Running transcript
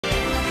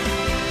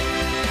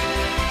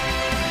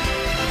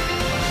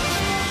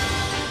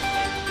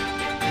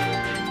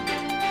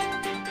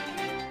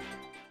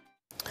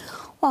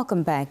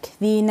Welcome back.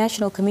 The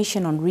National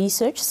Commission on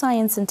Research,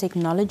 Science and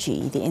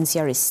Technology, the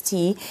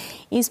NCRST,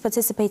 is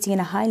participating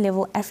in a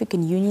high-level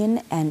African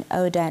Union and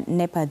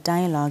AUDA-NEPAD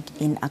dialogue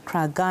in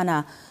Accra,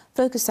 Ghana,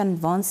 focused on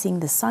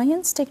advancing the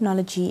Science,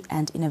 Technology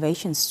and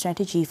Innovation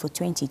Strategy for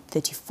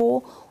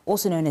 2034,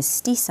 also known as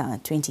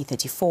STISA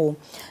 2034.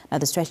 Now,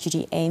 the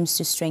strategy aims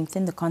to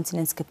strengthen the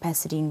continent's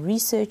capacity in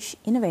research,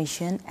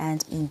 innovation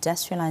and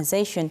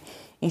industrialisation,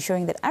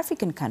 ensuring that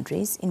African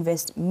countries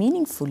invest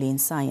meaningfully in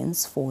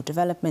science for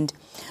development.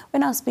 We're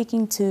now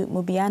speaking to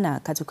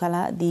Mubiana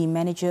Kelvin, the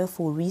Manager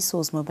for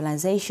Resource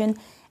Mobilisation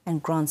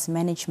and Grants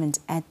Management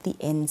at the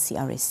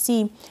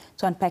NCRST,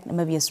 to unpack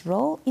Namibia's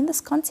role in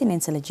this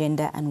continental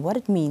agenda and what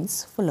it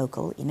means for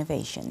local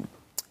innovation.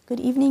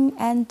 Good evening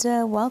and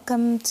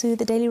welcome to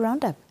the Daily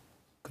Roundup.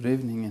 Good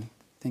evening and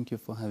thank you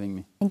for having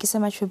me. Thank you so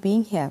much for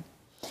being here.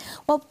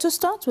 Well, to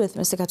start with,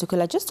 Mr.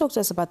 Katukula, just talk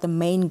to us about the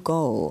main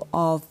goal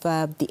of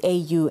the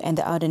AU and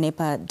the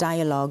AUDA-NEPAD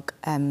dialogue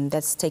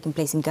that's taking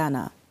place in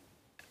Ghana.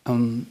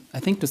 I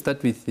think to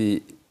start with,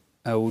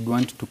 I would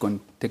want to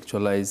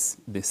contextualize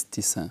the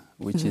STISA,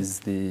 which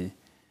is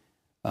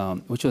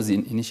which was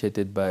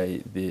initiated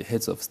by the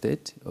heads of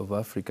state of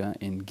Africa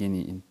in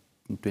Guinea in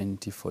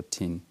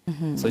 2014.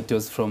 So it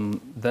was from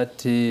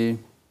that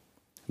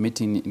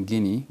meeting in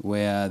Guinea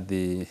where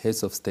the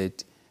heads of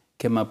state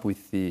came up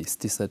with the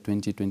STISA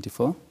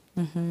 2024,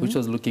 which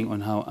was looking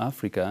on how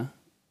Africa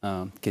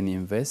can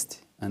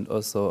invest and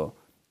also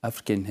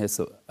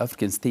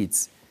African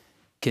states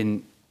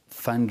can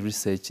fund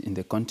research in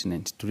the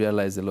continent to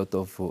realize a lot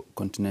of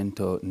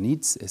continental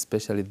needs,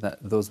 especially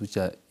those which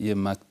are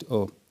earmarked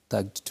or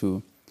tagged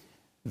to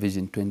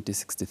Vision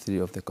 2063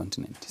 of the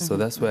continent. So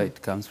that's where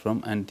it comes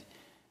from. And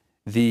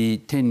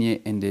the 10-year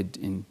ended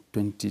in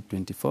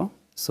 2024.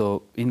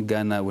 So in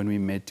Ghana, when we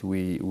met,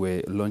 we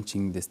were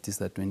launching the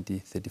STISA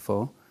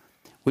 2034,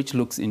 which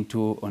looks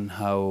into on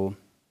how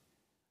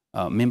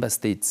member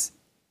states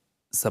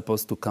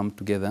supposed to come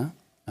together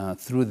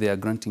through their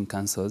granting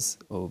councils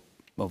or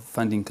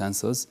funding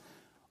councils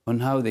on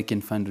how they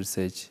can fund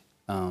research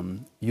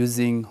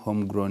using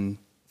homegrown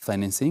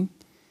financing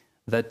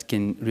that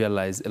can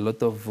realize a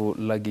lot of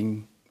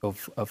lagging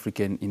of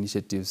African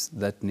initiatives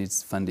that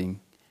needs funding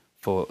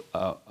for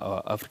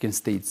our African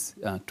states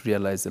to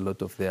realize a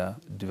lot of their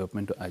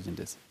developmental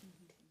agendas.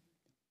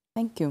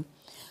 Thank you.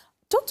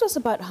 Talk to us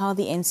about how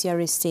the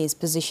NCRST is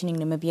positioning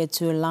Namibia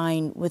to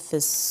align with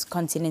this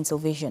continental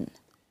vision.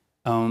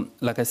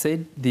 Like I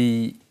said,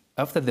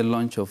 after the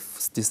launch of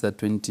STISA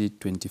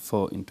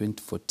 2024 in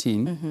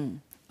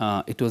 2014,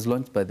 it was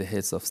launched by the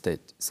heads of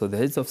state. So the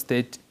heads of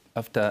state,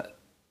 after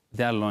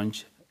their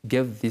launch,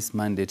 gave this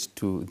mandate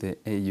to the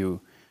AU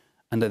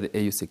under the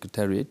AU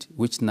Secretariat,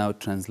 which now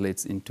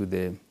translates into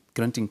the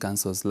granting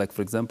councils. Like,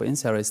 for example,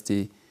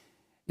 NCRST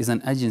is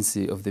an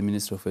agency of the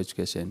Ministry of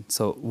Education.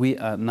 So we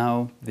are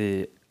now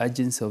the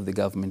agency of the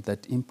government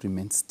that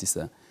implements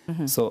STISA.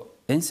 So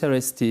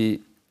NCRST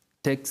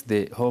takes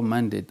the whole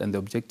mandate and the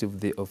objective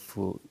of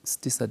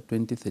STISA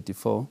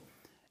 2034,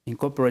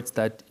 incorporates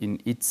that in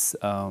its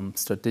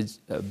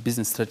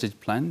business strategy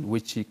plan,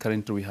 which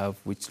currently we have,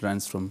 which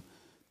runs from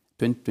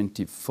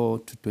 2024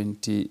 to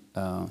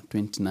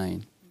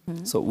 2029.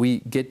 So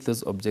we get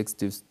those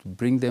objectives to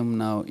bring them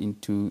now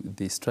into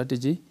the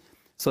strategy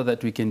so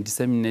that we can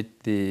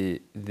disseminate the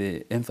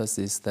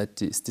emphasis that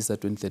STISA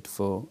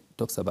 2034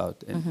 talks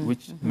about, and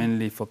which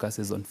mainly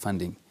focuses on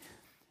funding.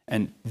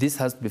 And this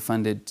has to be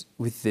funded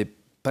with the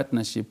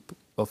partnership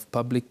of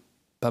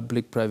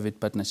public-private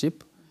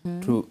partnership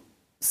to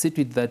sit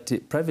with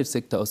that private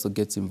sector also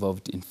gets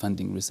involved in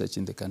funding research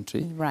in the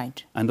country.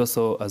 Right. And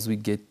also as we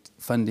get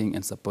funding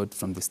and support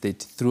from the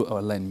state through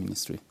our line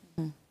ministry.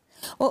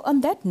 Well, on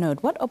that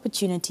note, what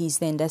opportunities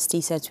then does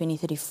STISA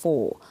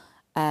 2034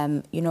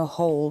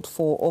 hold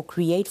for or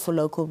create for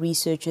local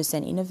researchers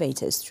and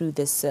innovators through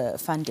this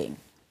funding?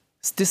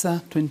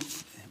 STISA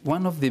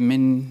one of the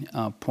main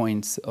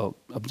points or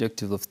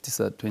objectives of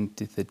STISA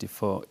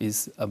 2034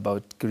 is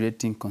about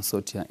creating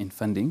consortia in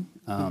funding,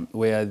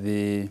 where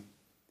the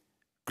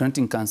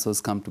granting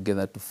councils come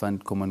together to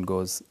fund common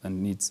goals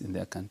and needs in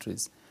their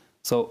countries.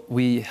 So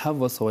we have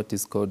also what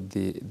is called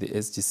the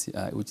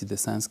SGCI, which is the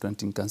Science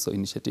Granting Council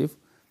Initiative,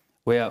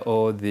 where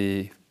all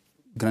the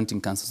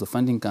granting councils or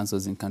funding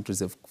councils in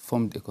countries have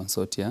formed a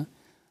consortia.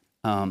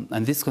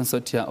 And this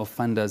consortia of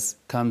funders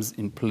comes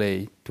in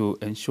play to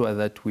ensure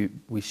that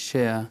we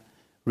share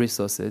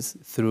resources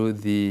through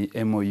the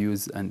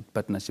MOUs and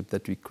partnership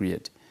that we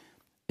create.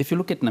 If you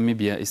look at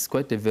Namibia, it's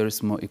quite a very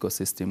small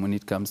ecosystem when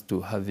it comes to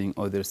having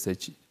all the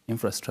research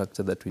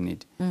infrastructure that we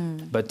need.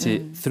 But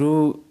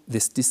through the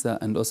STISA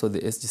and also the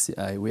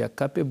SGCI, we are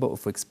capable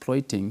of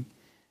exploiting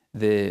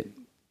the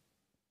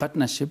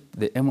partnership,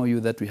 the MOU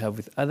that we have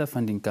with other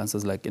funding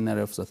councils like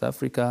NRF South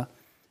Africa,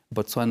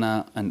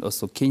 Botswana, and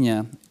also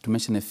Kenya, to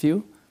mention a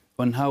few,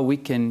 on how we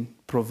can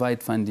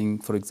provide funding,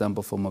 for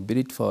example, for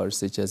mobility for our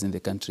researchers in the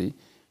country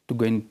to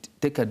go and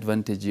take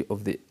advantage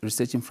of the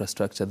research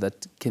infrastructure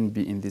that can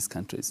be in these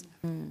countries.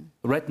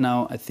 Right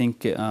now, I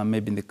think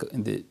maybe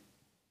in the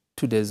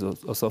 2 days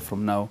or so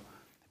from now,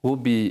 we'll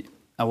be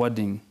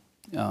awarding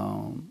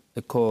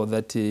a call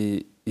that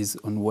is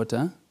on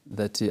water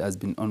that has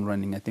been on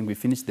running. I think we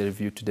finished the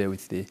review today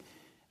with the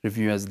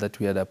reviewers that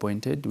we had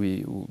appointed.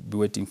 We will be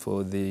waiting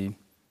for the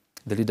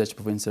leadership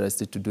of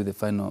NCRST to do the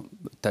final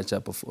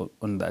touch-up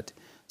on that.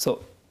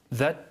 So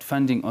that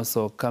funding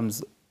also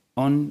comes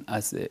on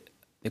as a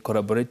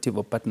collaborative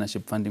or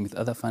partnership funding with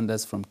other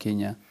funders from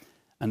Kenya,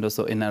 and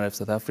also NRF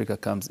South Africa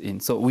comes in.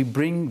 So we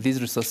bring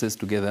these resources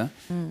together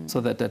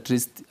so that at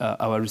least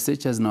our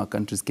researchers in our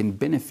countries can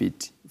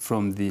benefit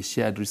from the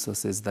shared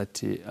resources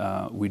that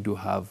we do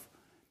have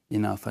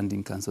in our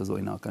funding councils or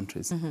in our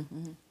countries.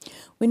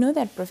 We know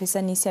that Professor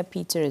Nisia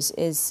Peters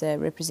is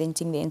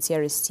representing the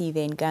NCRST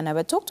there in Ghana,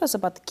 but talk to us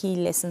about the key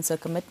lessons or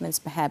commitments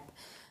perhaps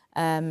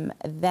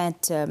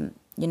that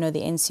you know,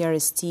 the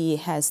NCRST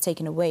has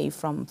taken away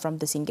from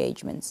this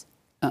engagement.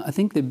 I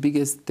think the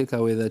biggest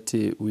takeaway that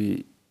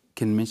we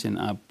can mention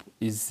up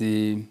is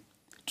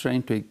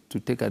trying to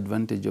take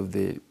advantage of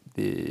the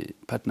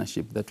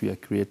partnership that we are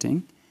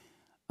creating,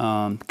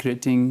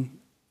 creating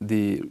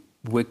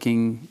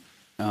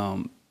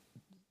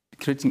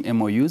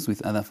MOUs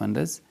with other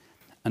funders,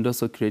 and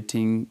also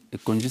creating a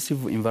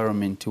conducive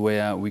environment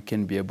where we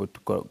can be able to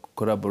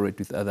collaborate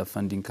with other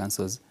funding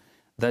councils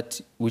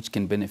which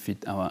can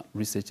benefit our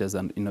researchers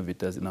and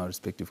innovators in our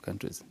respective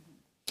countries.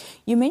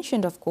 You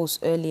mentioned, of course,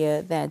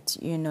 earlier that,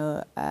 you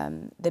know,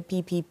 the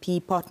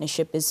PPP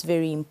partnership is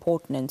very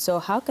important. So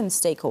how can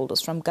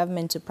stakeholders from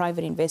government to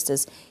private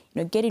investors,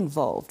 you know, get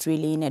involved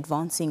really in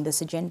advancing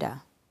this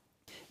agenda?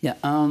 Yeah,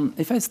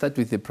 if I start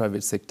with the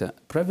private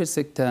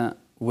sector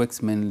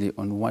works mainly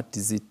on what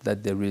is it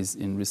that there is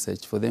in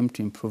research for them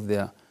to improve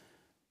their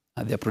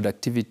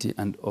productivity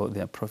and or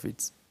their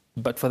profits.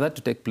 But for that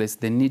to take place,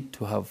 they need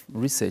to have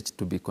research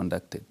to be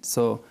conducted.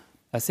 So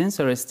as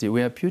NCRST,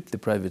 we appeal to the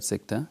private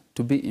sector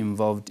to be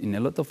involved in a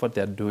lot of what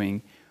they are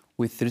doing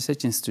with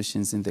research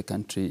institutions in the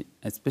country,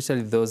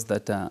 especially those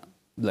that are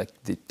like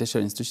the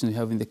tertiary institutions we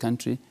have in the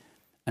country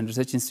and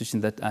research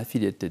institutions that are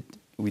affiliated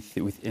with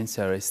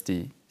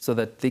NCRST, so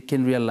that they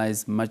can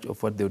realize much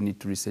of what they will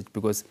need to research,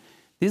 because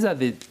these are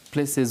the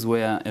places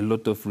where a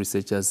lot of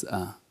researchers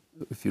are.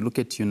 If you look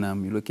at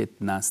UNAM, you look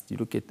at NAST, you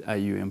look at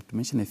IUM, to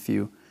mention a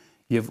few,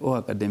 you have all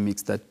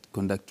academics that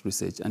conduct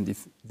research. And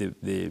if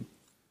the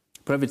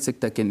private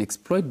sector can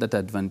exploit that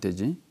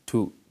advantage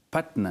to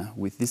partner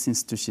with these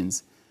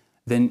institutions,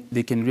 then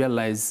they can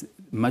realize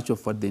much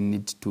of what they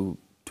need to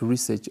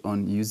research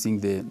on, using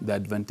the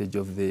advantage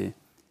of the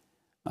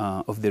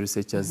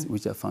researchers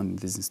which are found in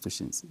these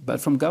institutions.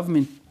 But from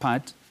government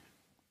part,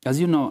 as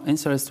you know,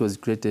 NCRST was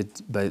created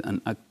by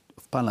an Act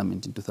of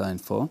Parliament in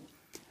 2004.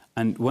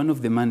 And one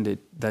of the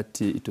mandates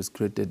that it was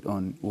created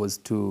on was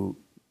to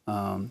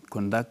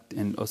conduct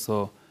and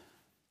also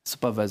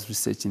supervise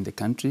research in the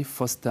country,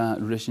 foster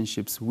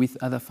relationships with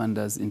other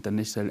funders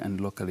internationally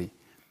and locally.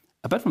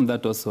 Apart from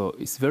that also,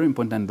 it's very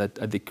important that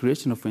at the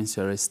creation of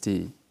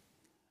NCRST,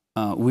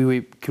 we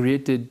were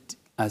created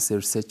as a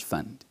research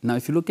fund. Now,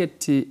 if you look at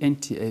the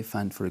NTA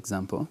fund, for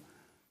example,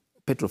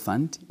 Petro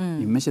Fund,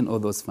 you mentioned all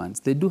those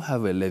funds, they do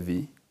have a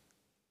levy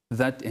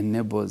that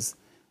enables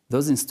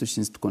those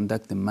institutions to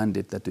conduct the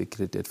mandate that we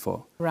created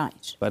for.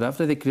 Right. But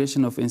after the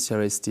creation of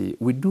NCRST,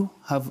 we do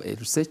have a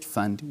research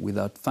fund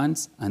without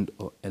funds and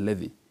a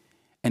levy.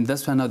 And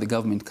that's why now the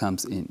government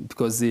comes in,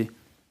 because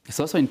it's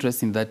also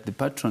interesting that the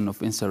patron of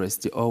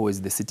NCRST is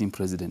always the sitting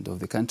president of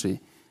the country.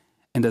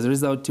 And as a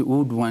result, we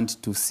would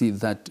want to see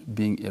that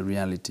being a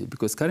reality,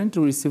 because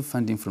currently we receive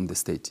funding from the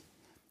state,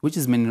 which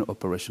is mainly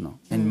operational.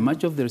 And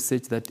much of the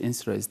research that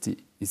NCRST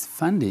is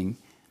funding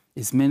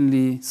is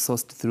mainly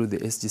sourced through the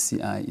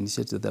SGCI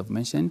initiatives that I've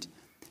mentioned,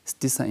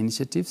 STISA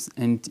initiatives,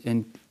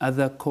 and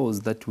other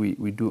calls that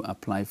we do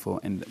apply for.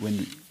 And when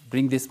we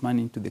bring this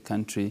money into the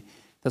country,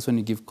 that's when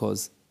we give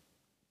calls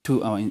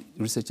to our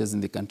researchers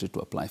in the country to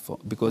apply for.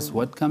 Because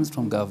what comes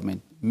from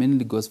government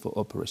mainly goes for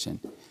operation.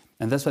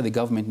 And that's why the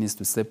government needs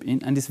to step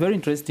in. And it's very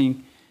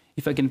interesting,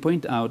 if I can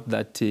point out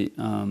that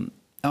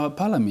our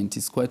parliament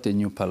is quite a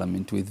new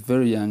parliament with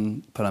very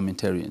young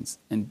parliamentarians.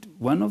 And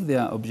one of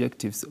their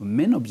objectives, or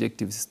main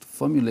objectives, is to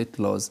formulate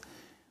laws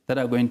that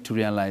are going to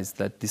realize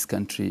that this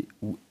country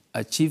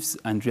achieves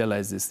and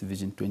realizes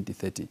Vision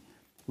 2030.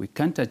 We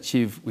can't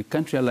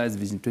realize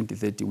Vision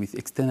 2030 with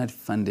externally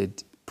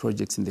funded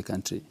projects in the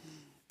country,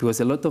 because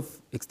a lot of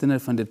externally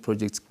funded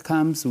projects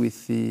comes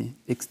with the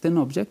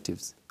external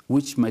objectives,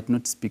 which might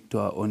not speak to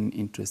our own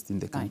interest in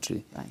the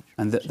country. Right.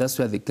 And that's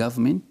where the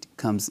government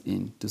comes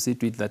in, to see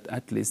to it that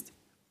at least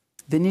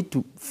they need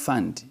to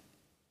fund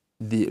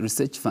the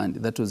research fund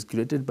that was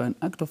created by an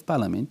Act of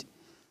Parliament,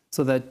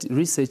 so that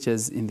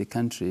researchers in the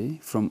country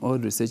from all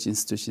research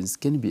institutions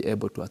can be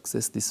able to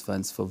access these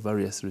funds for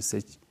various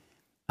research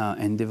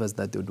endeavors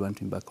that they would want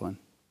to embark on.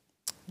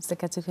 Mr.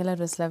 Katukula, it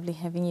was lovely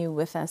having you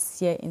with us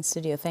here in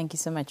studio. Thank you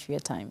so much for your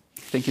time.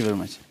 Thank you very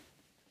much.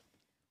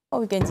 Well,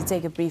 we're going to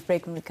take a brief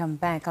break. When we come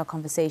back, our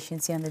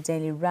conversations here on the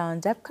Daily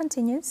Roundup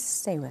continues.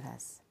 Stay with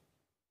us.